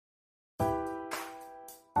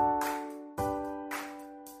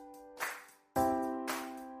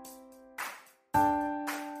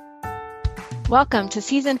Welcome to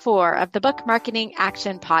Season 4 of the Book Marketing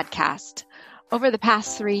Action Podcast. Over the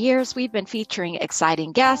past 3 years, we've been featuring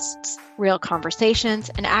exciting guests, real conversations,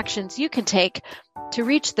 and actions you can take to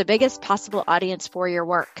reach the biggest possible audience for your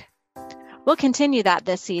work. We'll continue that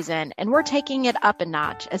this season, and we're taking it up a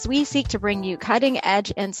notch as we seek to bring you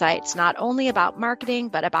cutting-edge insights not only about marketing,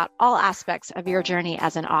 but about all aspects of your journey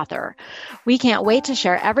as an author. We can't wait to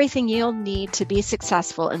share everything you'll need to be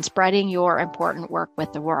successful in spreading your important work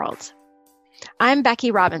with the world. I'm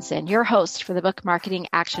Becky Robinson, your host for the Book Marketing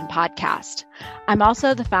Action Podcast. I'm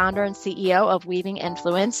also the founder and CEO of Weaving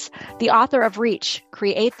Influence, the author of Reach,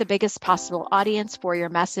 Create the Biggest Possible Audience for Your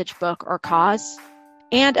Message, Book, or Cause,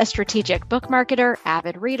 and a strategic book marketer,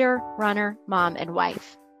 avid reader, runner, mom, and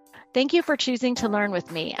wife. Thank you for choosing to learn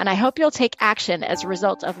with me, and I hope you'll take action as a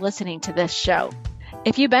result of listening to this show.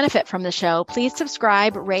 If you benefit from the show, please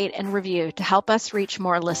subscribe, rate, and review to help us reach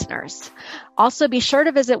more listeners. Also, be sure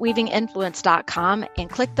to visit weavinginfluence.com and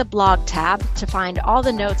click the blog tab to find all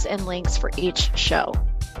the notes and links for each show.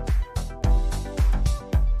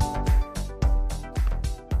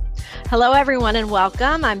 Hello, everyone, and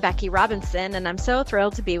welcome. I'm Becky Robinson, and I'm so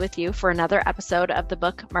thrilled to be with you for another episode of the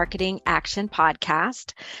Book Marketing Action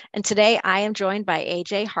Podcast. And today I am joined by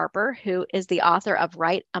AJ Harper, who is the author of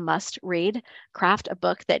Write a Must Read, Craft a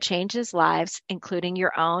Book That Changes Lives, Including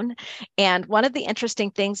Your Own. And one of the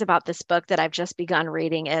interesting things about this book that I've just begun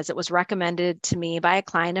reading is it was recommended to me by a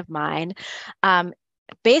client of mine,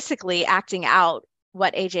 basically acting out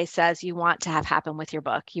what AJ says you want to have happen with your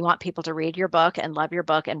book. You want people to read your book and love your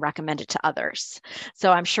book and recommend it to others.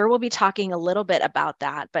 So I'm sure we'll be talking a little bit about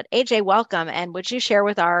that. But AJ, welcome. And would you share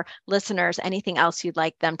with our listeners anything else you'd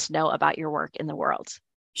like them to know about your work in the world?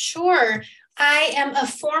 Sure. I am a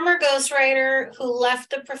former ghostwriter who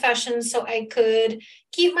left the profession so I could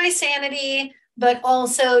keep my sanity, but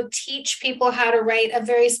also teach people how to write a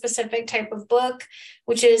very specific type of book,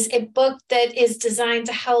 which is a book that is designed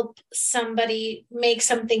to help somebody make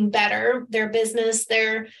something better, their business,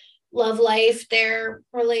 their love life, their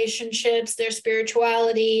relationships, their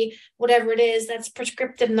spirituality, whatever it is. That's a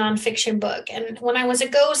prescriptive nonfiction book. And when I was a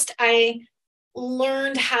ghost, I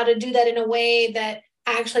learned how to do that in a way that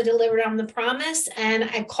actually delivered on the promise. And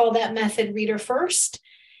I call that method Reader First.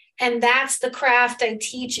 And that's the craft I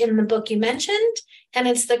teach in the book you mentioned. And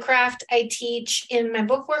it's the craft I teach in my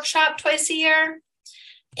book workshop twice a year.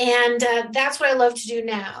 And that's what I love to do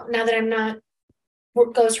now that I'm not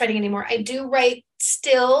ghostwriting anymore. I do write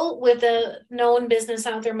still with a known business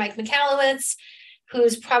author, Mike Michalowicz,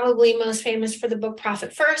 who's probably most famous for the book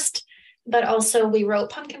Profit First, but also we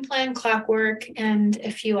wrote Pumpkin Plan, Clockwork, and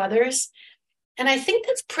a few others. And I think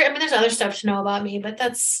that's there's other stuff to know about me, but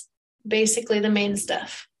that's basically the main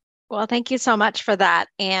stuff. Well, thank you so much for that.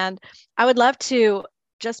 And I would love to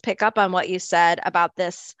just pick up on what you said about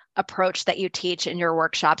this approach that you teach in your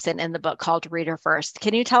workshops and in the book called Reader First.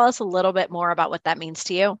 Can you tell us a little bit more about what that means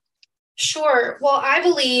to you? Sure. Well, I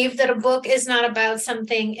believe that a book is not about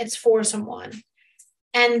something, it's for someone.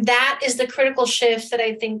 And that is the critical shift that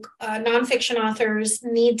I think nonfiction authors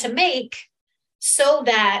need to make so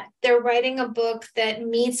that they're writing a book that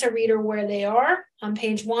meets a reader where they are on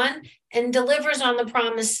page 1 and delivers on the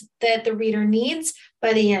promise that the reader needs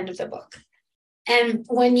by the end of the book. And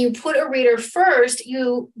when you put a reader first,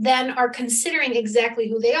 you then are considering exactly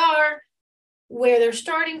who they are, where they're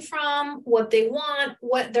starting from, what they want,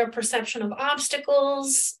 what their perception of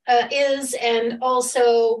obstacles is, and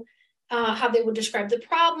also how they would describe the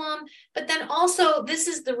problem. But then also, this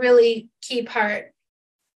is the really key part,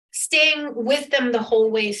 staying with them the whole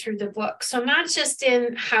way through the book. So not just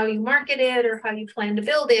in how you market it or how you plan to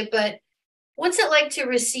build it, but what's it like to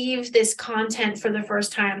receive this content for the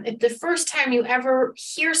first time? If the first time you ever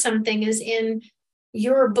hear something is in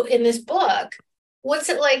this book, what's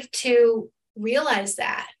it like to realize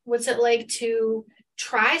that? What's it like to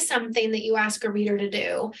try something that you ask a reader to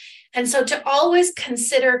do? And so to always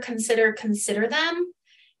consider them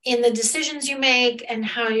in the decisions you make and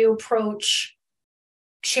how you approach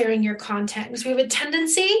sharing your content. Because we have a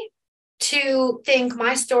tendency to think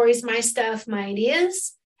my stories, my stuff, my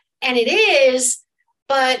ideas, and it is,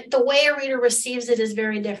 but the way a reader receives it is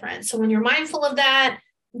very different. So when you're mindful of that,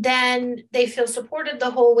 then they feel supported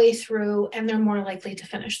the whole way through and they're more likely to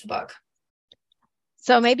finish the book.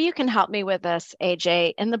 So maybe you can help me with this,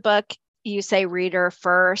 AJ. In the book, you say reader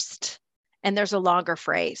first, and there's a longer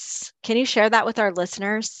phrase. Can you share that with our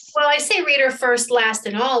listeners? Well, I say reader first, last,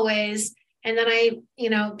 and always. And then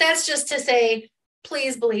that's just to say,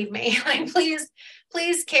 please believe me.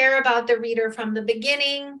 Please care about the reader from the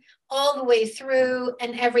beginning all the way through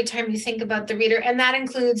and every time you think about the reader. And that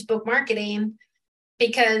includes book marketing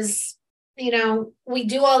because we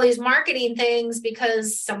do all these marketing things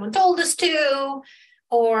because someone told us to,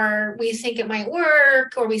 or we think it might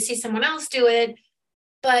work, or we see someone else do it.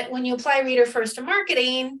 But when you apply reader first to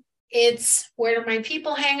marketing, it's where do my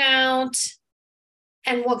people hang out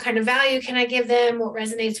and what kind of value can I give them, what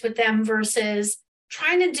resonates with them, versus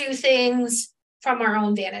trying to do things from our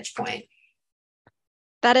own vantage point.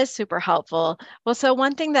 That is super helpful. Well, so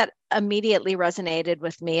one thing that immediately resonated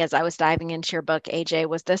with me as I was diving into your book, AJ,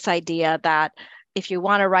 was this idea that if you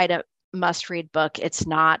want to write a must-read book, it's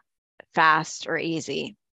not fast or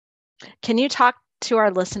easy. Can you talk to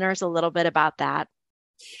our listeners a little bit about that?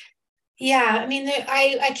 Yeah, I mean,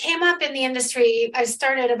 I came up in the industry. I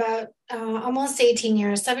started about almost 17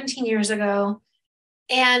 years ago.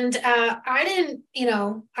 And I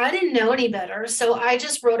didn't know any better. So I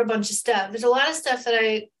just wrote a bunch of stuff. There's a lot of stuff that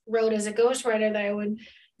I wrote as a ghostwriter that I would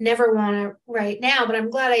never want to write now, but I'm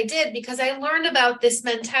glad I did, because I learned about this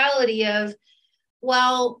mentality of,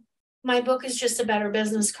 well, my book is just a better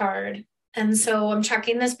business card. And so I'm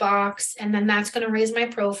checking this box, and then that's going to raise my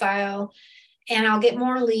profile, and I'll get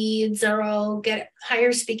more leads, or I'll get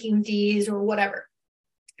higher speaking fees, or whatever.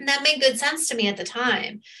 And that made good sense to me at the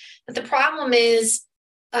time. But the problem is,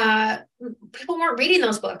 people weren't reading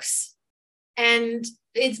those books, and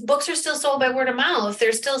books are still sold by word of mouth.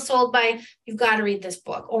 They're still sold by, you've got to read this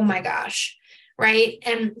book. Oh my gosh. Right.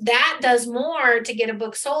 And that does more to get a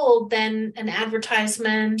book sold than an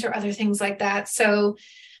advertisement or other things like that. So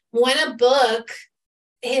when a book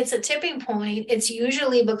hits a tipping point, it's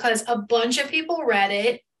usually because a bunch of people read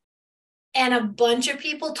it and a bunch of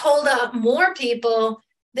people told more people,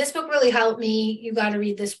 this book really helped me. You got to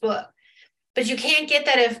read this book. But you can't get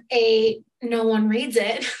that if no one reads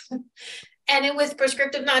it. And with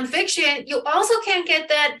prescriptive nonfiction, you also can't get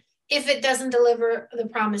that if it doesn't deliver the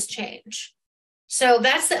promised change. So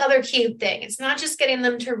that's the other key thing. It's not just getting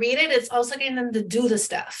them to read it, it's also getting them to do the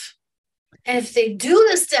stuff. And if they do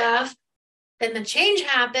the stuff, then the change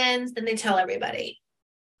happens, then they tell everybody.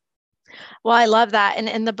 Well, I love that. And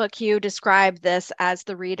in the book, you describe this as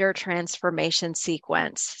the reader transformation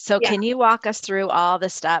sequence. So can you walk us through all the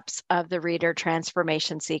steps of the reader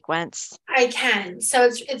transformation sequence? I can. So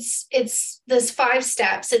it's this 5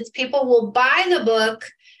 steps. It's people will buy the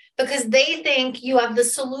book because they think you have the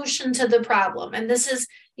solution to the problem. And this is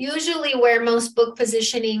usually where most book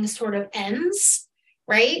positioning sort of ends,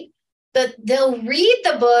 right? But they'll read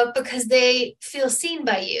the book because they feel seen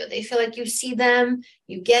by you. They feel like you see them,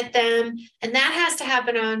 you get them. And that has to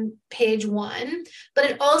happen on page 1. But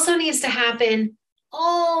it also needs to happen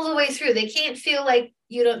all the way through. They can't feel like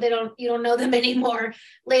you don't know them anymore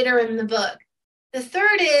later in the book. The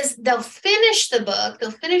third is they'll finish the book,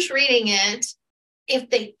 they'll finish reading it if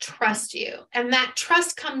they trust you. And that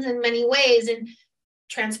trust comes in many ways. And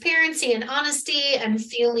transparency and honesty and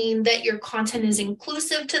feeling that your content is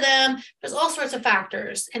inclusive to them. There's all sorts of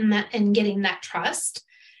factors in getting that trust.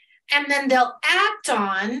 And then they'll act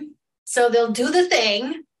on, so they'll do the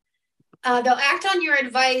thing. They'll act on your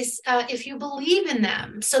advice if you believe in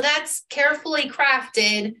them. So that's carefully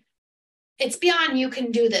crafted. It's beyond you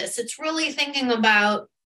can do this. It's really thinking about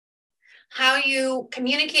how you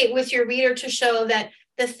communicate with your reader to show that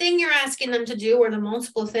the thing you're asking them to do, or the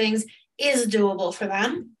multiple things, is doable for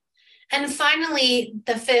them. And finally,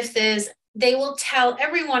 the 5th is they will tell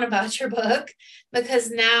everyone about your book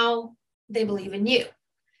because now they believe in you.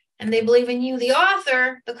 And they believe in you, the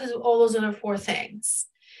author, because of all those other 4 things.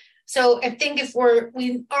 So I think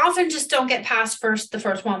we often just don't get past the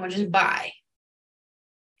first one, which is buy.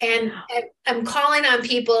 And I'm calling on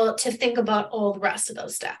people to think about all the rest of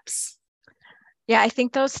those steps. Yeah, I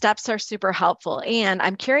think those steps are super helpful. And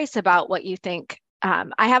I'm curious about what you think.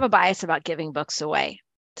 I have a bias about giving books away.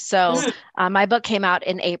 So my book came out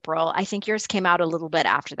in April. I think yours came out a little bit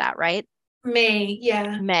after that, right? May,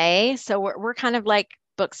 yeah. May. So we're kind of like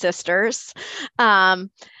book sisters.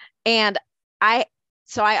 And I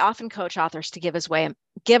often coach authors to give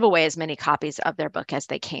away as many copies of their book as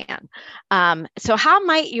they can. So how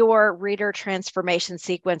might your reader transformation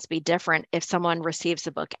sequence be different if someone receives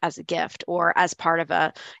the book as a gift or as part of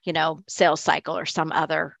a, sales cycle or some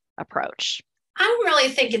other approach? I don't really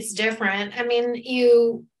think it's different. I mean,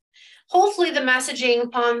 hopefully the messaging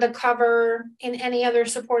on the cover and any other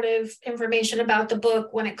supportive information about the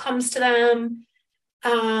book when it comes to them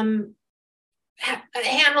handles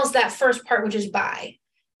that first part, which is buy.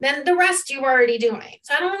 Then the rest you're already doing.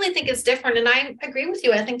 So I don't really think it's different. And I agree with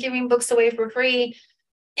you. I think giving books away for free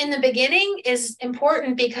in the beginning is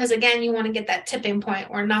important because, again, you want to get that tipping point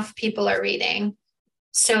where enough people are reading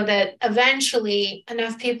so that eventually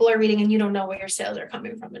enough people are reading and you don't know where your sales are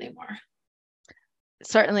coming from anymore.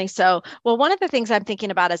 Certainly so. Well, one of the things I'm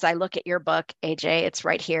thinking about as I look at your book, AJ, it's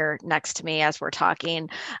right here next to me as we're talking,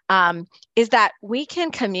 is that we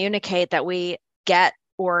can communicate that we get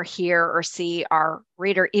or hear or see our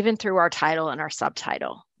reader even through our title and our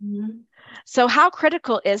subtitle. Mm-hmm. So, how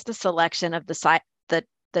critical is the selection of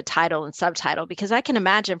the title and subtitle? Because I can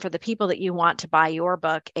imagine for the people that you want to buy your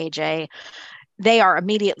book, AJ, they are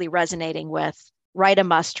immediately resonating with write a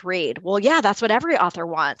must read. Well, yeah, that's what every author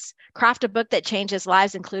wants. Craft a book that changes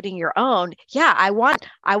lives, including your own. Yeah, I want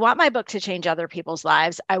my book to change other people's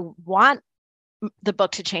lives. I want the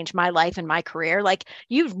book to change my life and my career. Like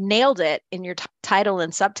you've nailed it in your title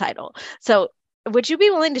and subtitle. So would you be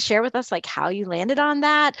willing to share with us like how you landed on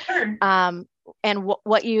that? Sure. And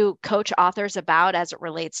what you coach authors about as it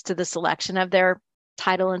relates to the selection of their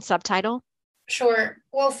title and subtitle? Sure.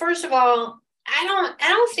 Well, first of all, I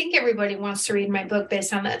don't think everybody wants to read my book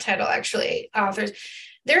based on that title, actually, authors.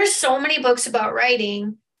 There's so many books about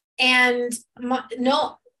writing, and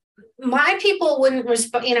my people wouldn't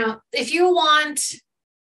respond. If you want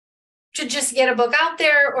to just get a book out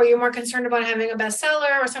there, or you're more concerned about having a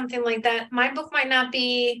bestseller or something like that, my book might not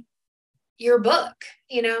be your book,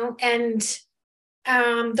 and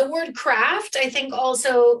the word craft, I think,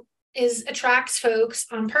 also attracts folks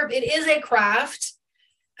on purpose. It is a craft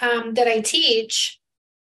that I teach,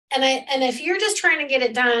 and if you're just trying to get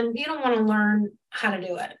it done, you don't want to learn how to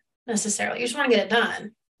do it necessarily. You just want to get it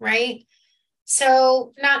done, right?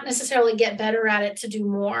 So not necessarily get better at it to do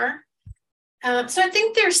more. So I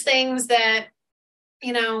think there's things that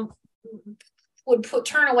would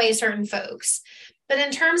turn away certain folks. But in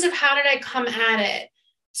terms of how did I come at it?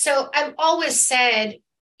 So I've always said,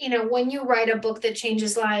 when you write a book that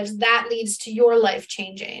changes lives, that leads to your life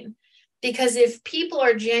changing. Because if people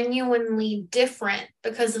are genuinely different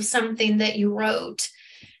because of something that you wrote,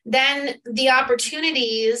 then the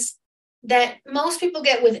opportunities that most people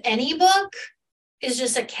get with any book is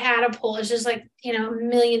just a catapult. It's just like, a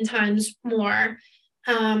million times more.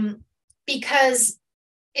 Because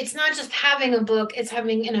it's not just having a book, it's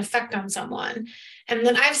having an effect on someone. And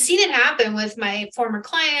then I've seen it happen with my former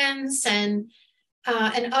clients and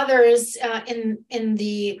others in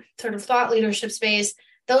the sort of thought leadership space.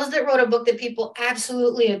 Those that wrote a book that people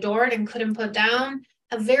absolutely adored and couldn't put down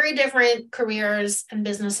have very different careers and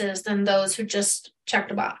businesses than those who just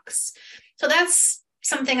checked a box. So that's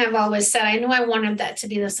something I've always said. I knew I wanted that to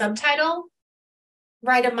be the subtitle.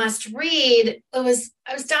 Write a must read. I was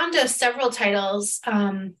down to several titles.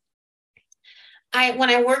 When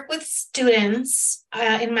I work with students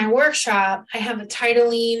in my workshop, I have a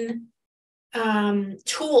titling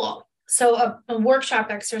tool. So a workshop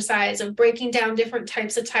exercise of breaking down different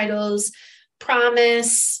types of titles,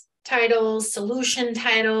 promise titles, solution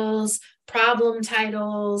titles, problem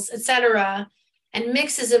titles, etc., and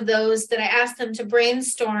mixes of those that I ask them to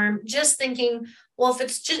brainstorm, just thinking, well,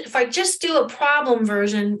 if I just do a problem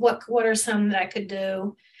version, what are some that I could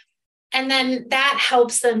do? And then that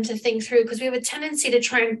helps them to think through, because we have a tendency to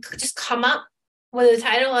try and just come up with a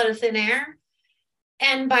title out of thin air.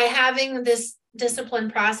 And by having this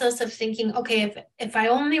disciplined process of thinking, okay, if I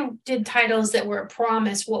only did titles that were a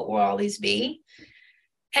promise, what will all these be?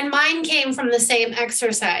 And mine came from the same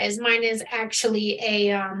exercise. Mine is actually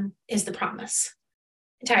is the promise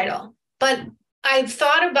title. But I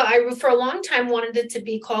for a long time wanted it to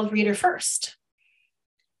be called Reader First.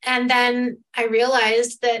 And then I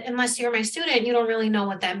realized that unless you're my student, you don't really know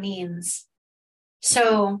what that means.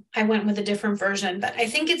 So I went with a different version. But I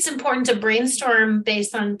think it's important to brainstorm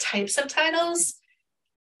based on types of titles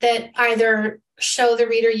that either show the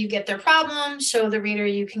reader you get their problem, show the reader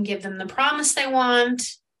you can give them the promise they want,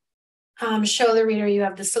 show the reader you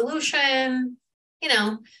have the solution,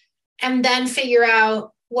 and then figure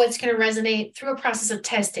out what's going to resonate through a process of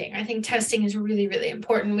testing. I think testing is really, really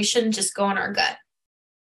important. We shouldn't just go on our gut.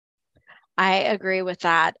 I agree with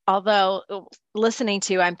that. Although listening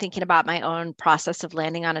to you, I'm thinking about my own process of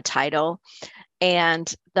landing on a title.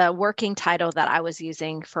 And the working title that I was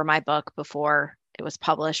using for my book before it was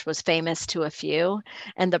published was Famous to a Few.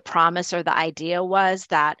 And the promise or the idea was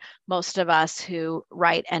that most of us who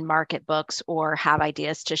write and market books or have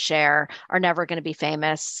ideas to share are never going to be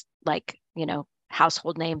famous, like,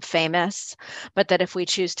 household name famous, but that if we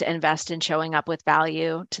choose to invest in showing up with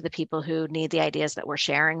value to the people who need the ideas that we're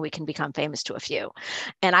sharing, we can become famous to a few.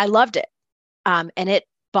 And I loved it. And it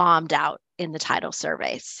bombed out in the title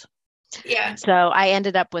surveys. Yeah. So I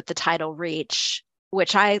ended up with the title Reach,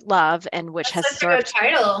 which I love and which That's has such a good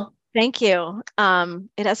title. Thank you.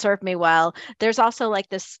 It has served me well. There's also like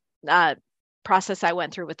this process I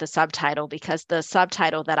went through with the subtitle, because the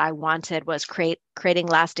subtitle that I wanted was creating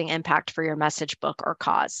lasting impact for your message, book, or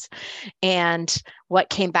cause. And what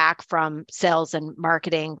came back from sales and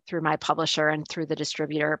marketing through my publisher and through the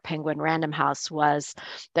distributor, Penguin Random House, was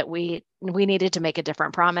that we needed to make a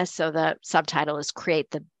different promise. So the subtitle is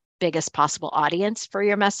create the biggest possible audience for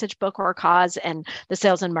your message, book, or cause. And the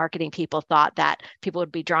sales and marketing people thought that people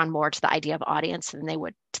would be drawn more to the idea of audience than they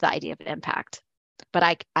would to the idea of impact. But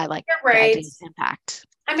I like You're right. the idea of impact.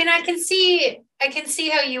 I mean, I can see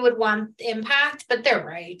how you would want impact, but they're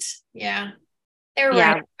right. Yeah. They're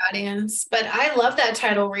right, audience. But I love that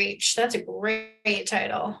title, Reach. That's a great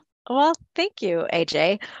title. Well, thank you,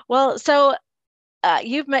 AJ. Well, so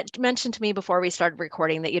you've mentioned to me before we started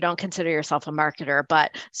recording that you don't consider yourself a marketer,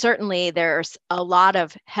 but certainly there's a lot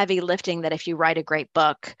of heavy lifting that if you write a great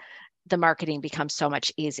book, the marketing becomes so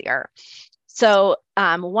much easier. So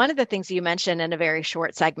one of the things you mentioned in a very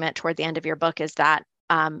short segment toward the end of your book is that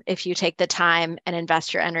if you take the time and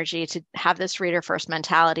invest your energy to have this reader first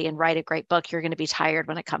mentality and write a great book, you're going to be tired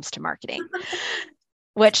when it comes to marketing,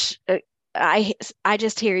 which I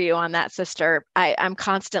just hear you on that, sister. I'm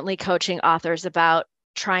constantly coaching authors about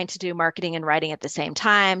trying to do marketing and writing at the same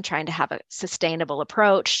time, trying to have a sustainable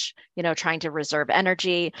approach, trying to reserve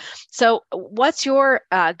energy. So what's your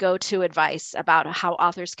go-to advice about how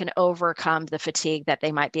authors can overcome the fatigue that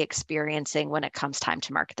they might be experiencing when it comes time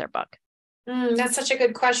to market their book? That's such a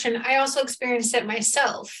good question. I also experienced it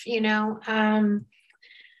myself,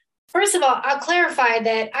 First of all, I'll clarify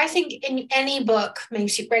that I think writing any book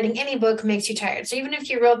makes you tired. So even if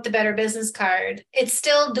you wrote the Better Business Card, it's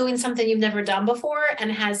still doing something you've never done before and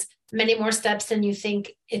has many more steps than you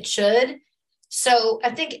think it should. So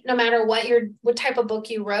I think no matter what type of book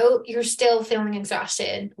you wrote, you're still feeling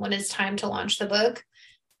exhausted when it's time to launch the book.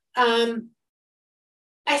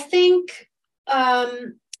 I think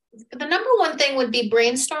the number one thing would be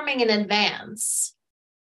brainstorming in advance.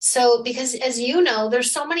 So, because as you know, there's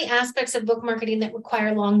so many aspects of book marketing that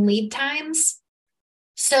require long lead times.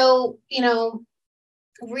 So,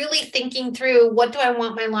 really thinking through, what do I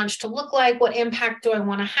want my launch to look like? What impact do I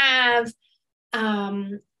want to have?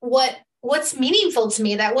 What's meaningful to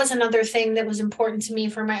me? That was another thing that was important to me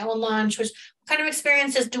for my own launch, was what kind of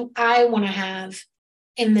experiences do I want to have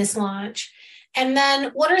in this launch? And then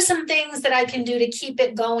what are some things that I can do to keep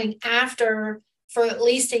it going after for at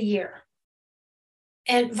least a year?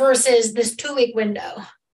 And versus this 2-week window,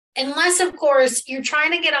 unless of course you're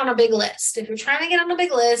trying to get on a big list. If you're trying to get on a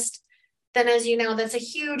big list, then as you know, that's a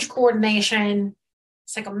huge coordination.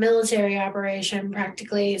 It's like a military operation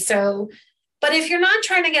practically. So, but if you're not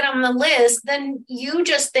trying to get on the list, then you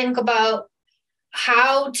just think about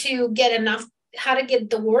how to get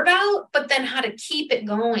the word out, but then how to keep it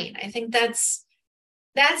going. I think that's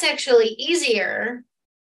actually easier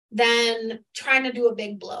than trying to do a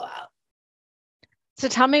big blowout. So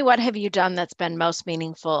tell me, what have you done that's been most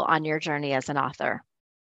meaningful on your journey as an author?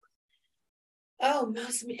 Oh,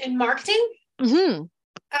 in marketing? Mm-hmm.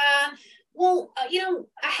 I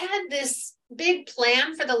had this big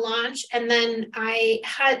plan for the launch, and then I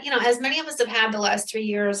had, as many of us have had the last 3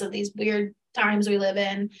 years of these weird times we live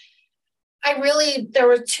in, there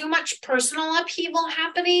was too much personal upheaval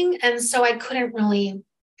happening, and so I couldn't really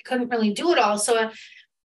do it all. So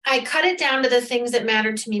I cut it down to the things that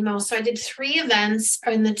mattered to me most. So I did 3 events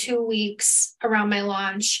in the 2 weeks around my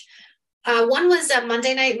launch. One was a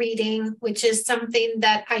Monday night reading, which is something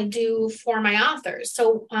that I do for my authors.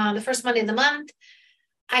 So the first Monday of the month,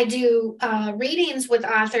 I do readings with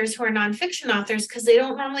authors who are nonfiction authors because they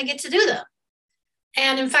don't normally get to do them.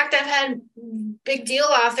 And in fact, I've had big deal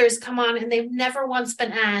authors come on and they've never once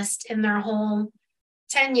been asked in their whole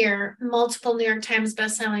tenure, multiple New York Times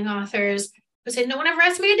bestselling authors, who said, no one ever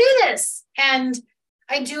asked me to do this. And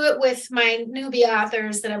I do it with my newbie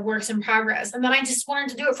authors that have works in progress. And then I just wanted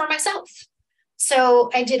to do it for myself.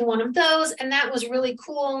 So I did one of those, and that was really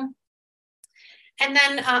cool. And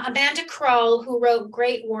then Amanda Kroll, who wrote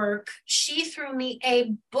great work, she threw me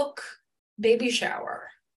a book baby shower.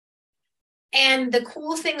 And the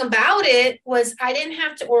cool thing about it was I didn't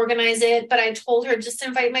have to organize it, but I told her just to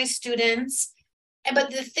invite my students.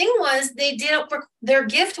 But the thing was, their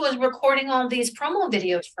gift was recording all these promo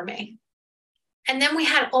videos for me. And then we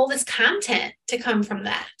had all this content to come from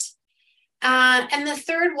that. And the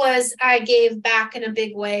third was I gave back in a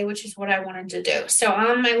big way, which is what I wanted to do. So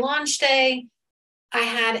on my launch day, I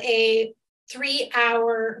had a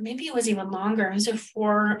 3-hour, maybe it was even longer. It was a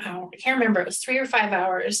 4-hour, I can't remember. It was 3 or 5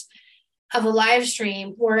 hours of a live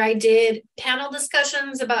stream where I did panel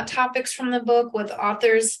discussions about topics from the book with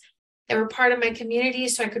authors that were part of my community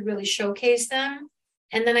so I could really showcase them.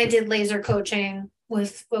 And then I did laser coaching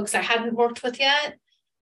with folks I hadn't worked with yet.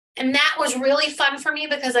 And that was really fun for me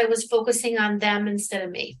because I was focusing on them instead of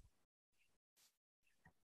me.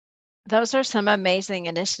 Those are some amazing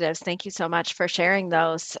initiatives. Thank you so much for sharing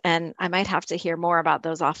those. And I might have to hear more about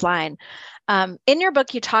those offline. In your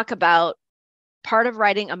book, you talk about part of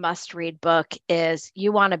writing a must-read book is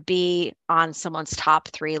you want to be on someone's top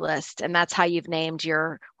 3 list. And that's how you've named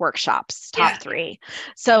your workshops, top 3.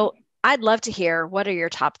 So I'd love to hear, what are your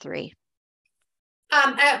top 3?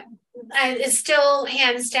 It's still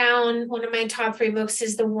hands down one of my top 3 books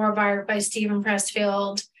is The War of Art by Steven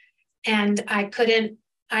Pressfield. And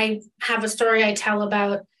I have a story I tell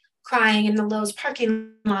about crying in the Lowe's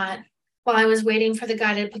parking lot while I was waiting for the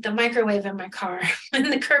guy to put the microwave in my car in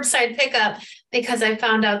the curbside pickup, because I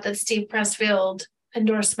found out that Steve Pressfield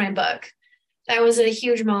endorsed my book. That was a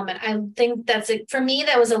huge moment. I think for me,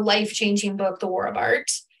 that was a life-changing book, The War of Art.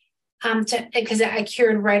 Because I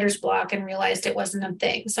cured writer's block and realized it wasn't a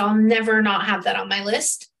thing. So I'll never not have that on my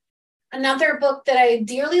list. Another book that I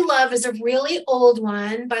dearly love is a really old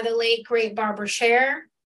one by the late, great Barbara Sher,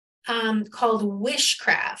 called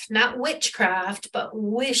Wishcraft, not witchcraft, but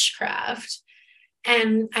Wishcraft.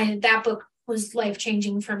 And that book was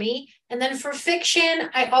life-changing for me. And then for fiction,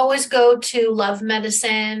 I always go to Love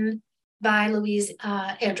Medicine by Louise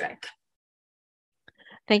Erdrich.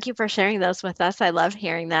 Thank you for sharing those with us. I love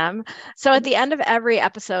hearing them. So at the end of every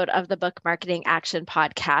episode of the Book Marketing Action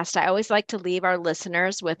Podcast, I always like to leave our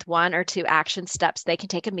listeners with 1 or 2 action steps they can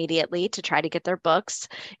take immediately to try to get their books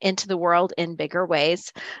into the world in bigger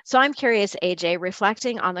ways. So I'm curious, AJ,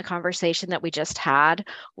 reflecting on the conversation that we just had,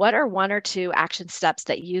 what are 1 or 2 action steps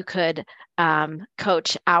that you could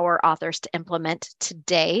coach our authors to implement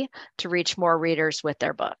today to reach more readers with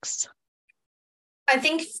their books? I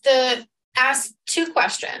think ask 2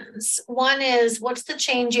 questions. One is, what's the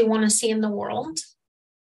change you want to see in the world?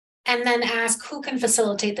 And then ask, who can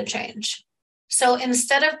facilitate the change? So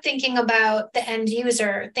instead of thinking about the end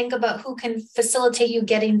user, think about who can facilitate you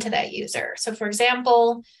getting to that user. So for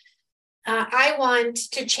example, I want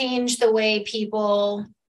to change the way people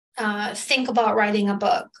think about writing a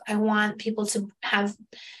book. I want people to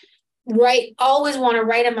always want to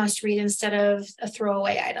write a must read instead of a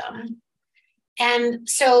throwaway item. And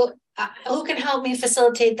so who can help me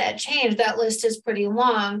facilitate that change? That list is pretty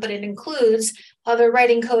long, but it includes other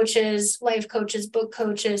writing coaches, life coaches, book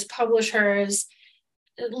coaches, publishers,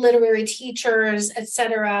 literary teachers,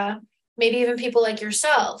 etc. Maybe even people like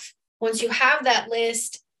yourself. Once you have that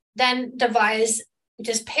list, then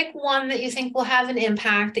just pick one that you think will have an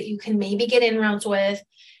impact that you can maybe get inroads with,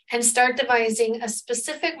 and start devising a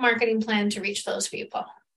specific marketing plan to reach those people.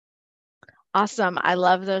 Awesome. I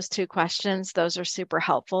love those 2 questions. Those are super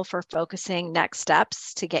helpful for focusing next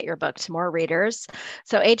steps to get your book to more readers.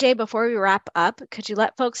 So AJ, before we wrap up, could you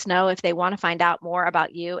let folks know if they want to find out more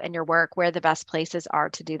about you and your work, where the best places are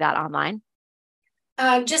to do that online?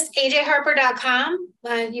 Just ajharper.com.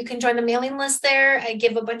 You can join the mailing list there. I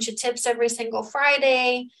give a bunch of tips every single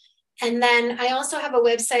Friday. And then I also have a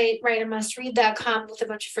website, writeamustread.com, with a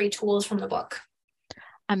bunch of free tools from the book.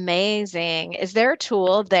 Amazing. Is there a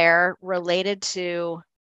tool there related to,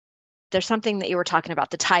 there's something that you were talking about,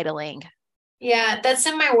 the titling? Yeah, that's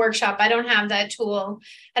in my workshop. I don't have that tool.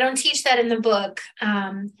 I don't teach that in the book.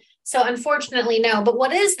 So unfortunately, no. But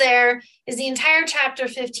what is there is the entire chapter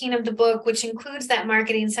 15 of the book, which includes that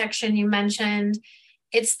marketing section you mentioned.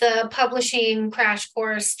 It's the publishing crash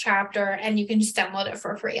course chapter, and you can just download it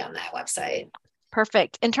for free on that website.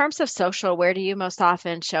 Perfect. In terms of social, where do you most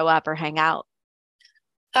often show up or hang out?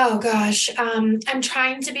 Oh gosh, I'm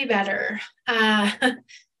trying to be better.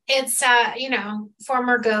 It's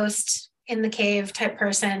former ghost in the cave type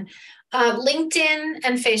person. LinkedIn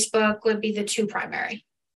and Facebook would be the 2 primary.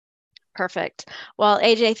 Perfect. Well,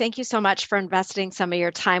 AJ, thank you so much for investing some of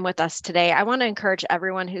your time with us today. I want to encourage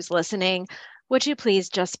everyone who's listening, would you please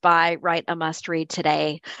just buy Write a Must Read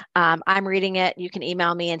today? I'm reading it. You can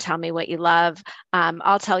email me and tell me what you love.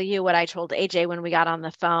 I'll tell you what I told AJ when we got on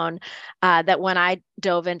the phone, that when I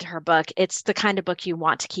dove into her book, it's the kind of book you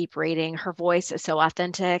want to keep reading. Her voice is so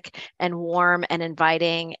authentic and warm and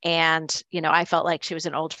inviting. And, I felt like she was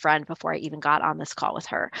an old friend before I even got on this call with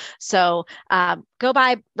her. So go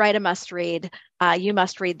buy Write a Must Read. You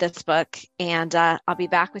must read this book, and I'll be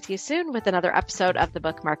back with you soon with another episode of the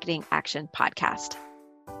Book Marketing Action Podcast.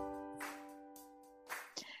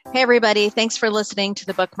 Hey, everybody. Thanks for listening to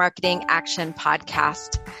the Book Marketing Action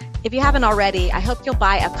Podcast. If you haven't already, I hope you'll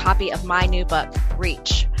buy a copy of my new book,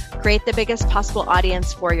 Reach: Create the Biggest Possible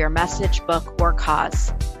Audience for Your Message, Book, or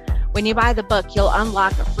Cause. When you buy the book, you'll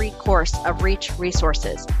unlock a free course of Reach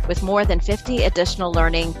resources with more than 50 additional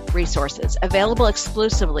learning resources available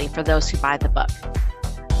exclusively for those who buy the book.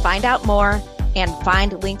 Find out more and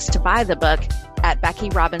find links to buy the book at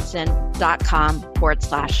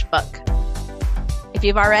beckyrobinson.com/book. If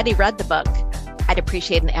you've already read the book, I'd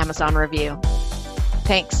appreciate an Amazon review.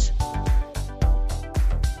 Thanks.